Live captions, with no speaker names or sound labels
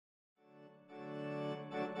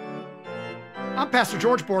I'm Pastor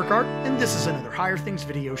George Borghardt, and this is another Higher Things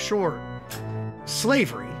video short.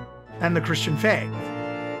 Slavery and the Christian faith.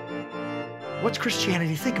 What's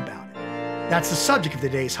Christianity think about it? That's the subject of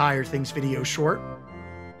today's Higher Things video short.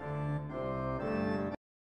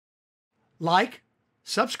 Like,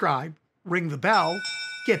 subscribe, ring the bell,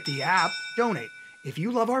 get the app, donate. If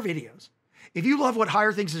you love our videos, if you love what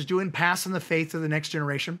Higher Things is doing, passing the faith to the next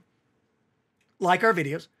generation, like our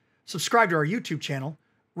videos, subscribe to our YouTube channel,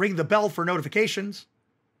 ring the bell for notifications,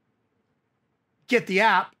 get the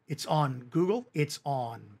app. It's on Google, it's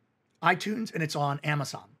on iTunes, and it's on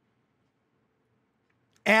Amazon.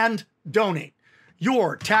 And donate.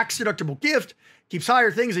 Your tax-deductible gift keeps Higher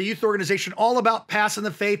Things, a youth organization all about passing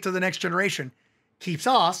the faith to the next generation, keeps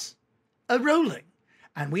us a-rolling.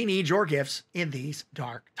 And we need your gifts in these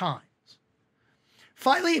dark times.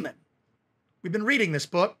 Philemon. We've been reading this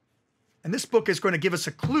book, and this book is going to give us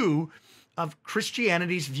a clue of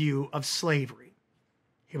Christianity's view of slavery.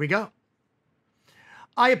 Here we go.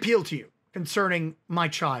 I appeal to you concerning my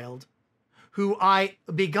child, who I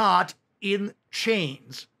begot in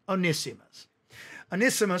chains, Onesimus.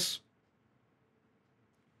 Onesimus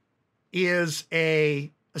is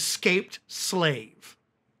an escaped slave.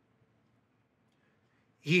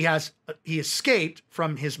 He escaped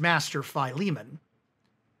from his master Philemon,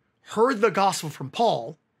 heard the gospel from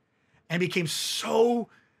Paul, and became so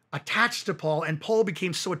attached to Paul, and Paul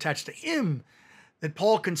became so attached to him that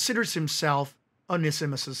Paul considers himself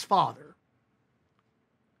Onesimus's father.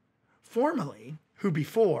 Formerly, who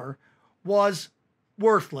before was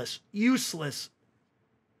worthless, useless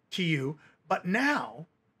to you, but now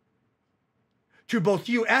to both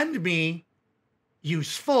you and me,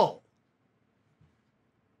 useful.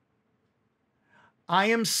 I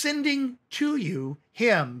am sending to you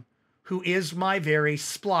him who is my very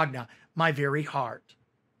splagna, my very heart.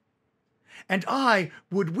 And I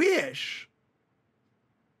would wish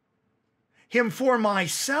him for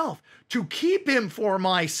myself, to keep him for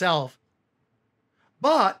myself.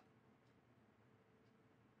 But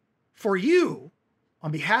for you,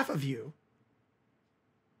 on behalf of you,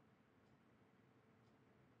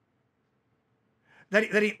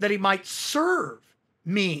 that he might serve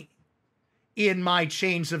me in my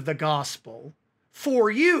chains of the gospel for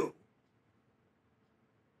you.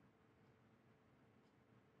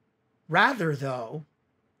 Rather, though,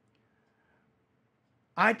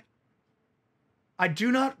 I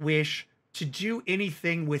do not wish to do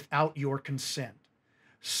anything without your consent,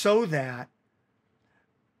 so that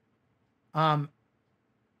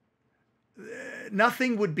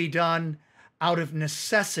nothing would be done out of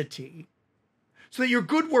necessity, so that your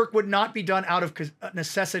good work would not be done out of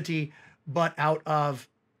necessity, but out of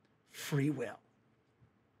free will.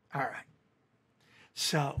 All right.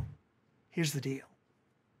 So here's the deal.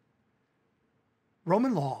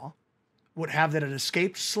 Roman law would have that an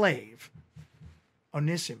escaped slave,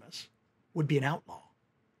 Onesimus, would be an outlaw,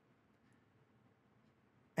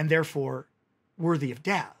 and therefore worthy of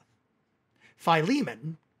death.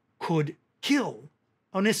 Philemon could kill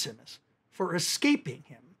Onesimus for escaping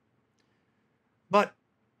him. But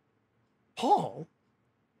Paul,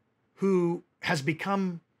 who has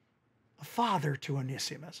become a father to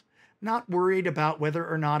Onesimus, not worried about whether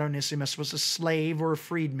or not Onesimus was a slave or a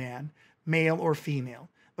freedman, male or female,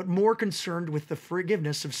 but more concerned with the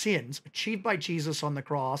forgiveness of sins achieved by Jesus on the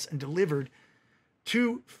cross and delivered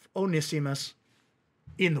to Onesimus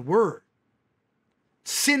in the Word,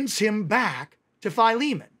 sends him back to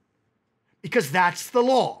Philemon, because that's the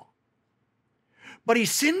law. But he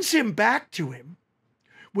sends him back to him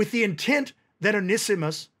with the intent that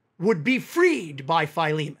Onesimus would be freed by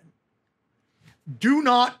Philemon. Do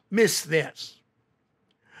not miss this.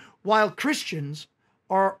 While Christians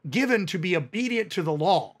are given to be obedient to the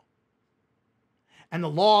law, and the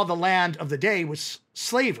law of the land of the day was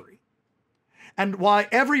slavery, and why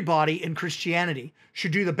everybody in Christianity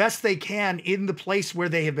should do the best they can in the place where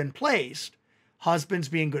they have been placed, husbands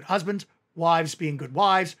being good husbands, wives being good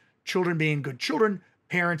wives, children being good children,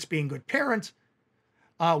 parents being good parents,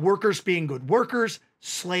 workers being good workers,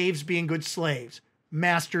 slaves being good slaves,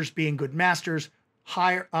 masters being good masters,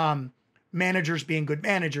 managers being good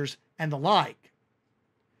managers, and the like.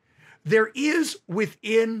 There is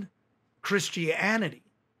within Christianity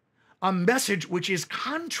a message which is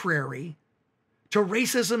contrary to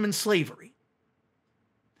racism and slavery.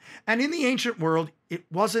 And in the ancient world, it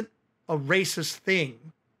wasn't a racist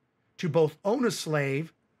thing to both own a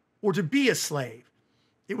slave or to be a slave.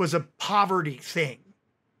 It was a poverty thing.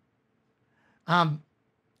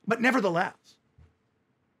 But nevertheless,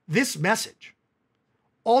 this message,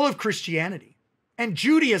 all of Christianity, and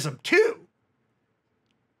Judaism too,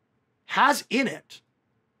 has in it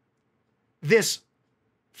this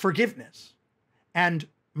forgiveness and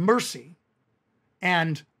mercy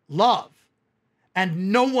and love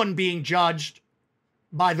and no one being judged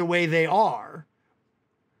by the way they are,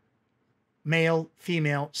 male,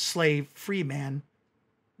 female, slave, free man,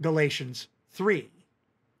 Galatians 3.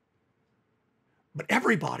 But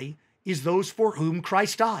everybody is those for whom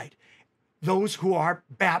Christ died, those who are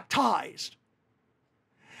baptized.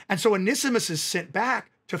 And so Onesimus is sent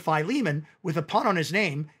back to Philemon with a pun on his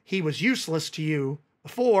name. He was useless to you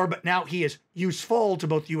before, but now he is useful to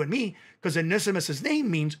both you and me, because Onesimus'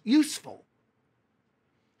 name means useful.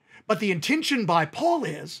 But the intention by Paul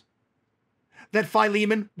is that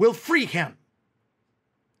Philemon will free him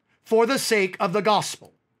for the sake of the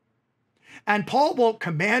gospel. And Paul won't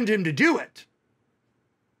command him to do it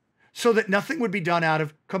so that nothing would be done out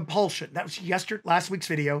of compulsion. That was last week's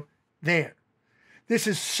video there. This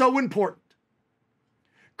is so important.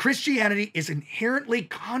 Christianity is inherently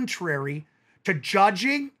contrary to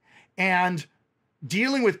judging and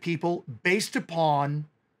dealing with people based upon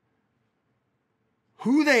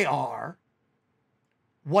who they are,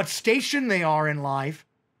 what station they are in life,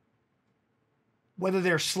 whether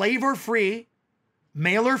they're slave or free,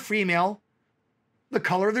 male or female, the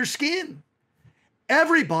color of their skin.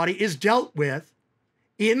 Everybody is dealt with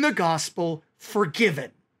in the gospel,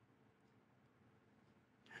 forgiven.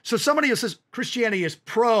 So somebody who says Christianity is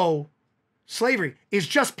pro-slavery is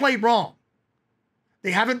just plain wrong.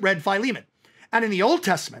 They haven't read Philemon. And in the Old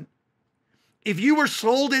Testament, if you were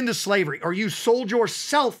sold into slavery or you sold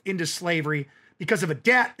yourself into slavery because of a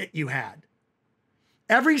debt that you had,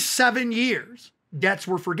 every 7 years, debts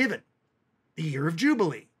were forgiven. The year of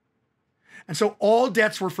Jubilee. And so all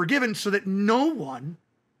debts were forgiven so that no one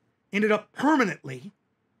ended up permanently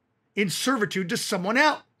in servitude to someone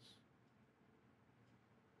else.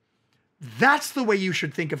 That's the way you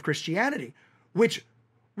should think of Christianity, which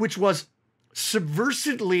was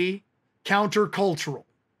subversively countercultural.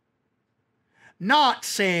 Not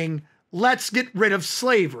saying, let's get rid of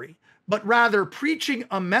slavery, but rather preaching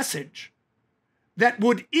a message that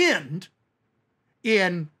would end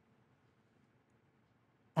in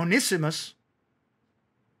Onesimus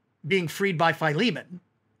being freed by Philemon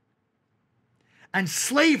and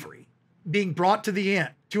slavery being brought to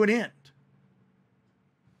an end.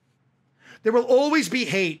 There will always be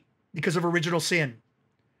hate because of original sin.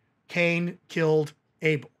 Cain killed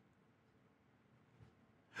Abel.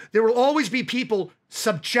 There will always be people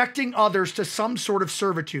subjecting others to some sort of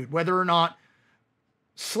servitude, whether or not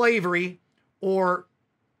slavery or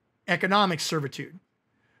economic servitude.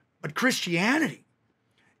 But Christianity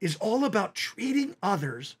is all about treating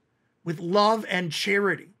others with love and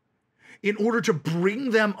charity in order to bring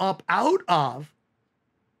them up out of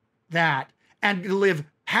that and live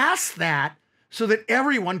past that so that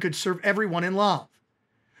everyone could serve everyone in love.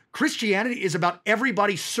 Christianity is about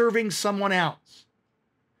everybody serving someone else.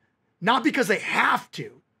 Not because they have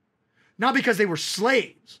to, not because they were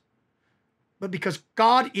slaves, but because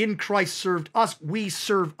God in Christ served us, we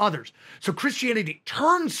serve others. So Christianity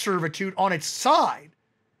turns servitude on its side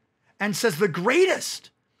and says the greatest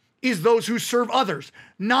is those who serve others,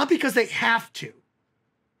 not because they have to,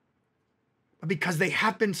 but because they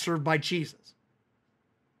have been served by Jesus.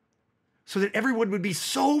 So that everyone would be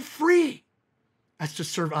so free as to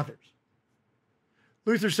serve others.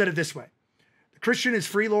 Luther said it this way: the Christian is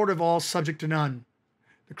free lord of all, subject to none.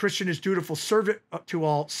 The Christian is dutiful servant to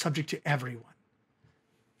all, subject to everyone.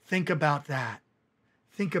 Think about that.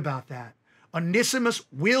 Think about that. Onesimus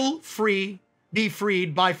will be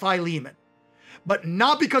freed by Philemon, but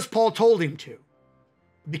not because Paul told him to,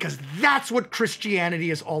 because that's what Christianity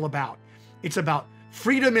is all about. It's about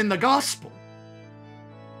freedom in the gospel,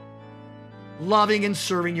 loving and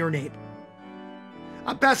serving your neighbor.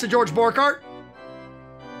 I'm Pastor George Borghardt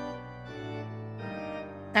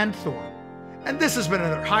and Thor, and this has been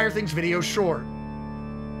another Higher Things video short.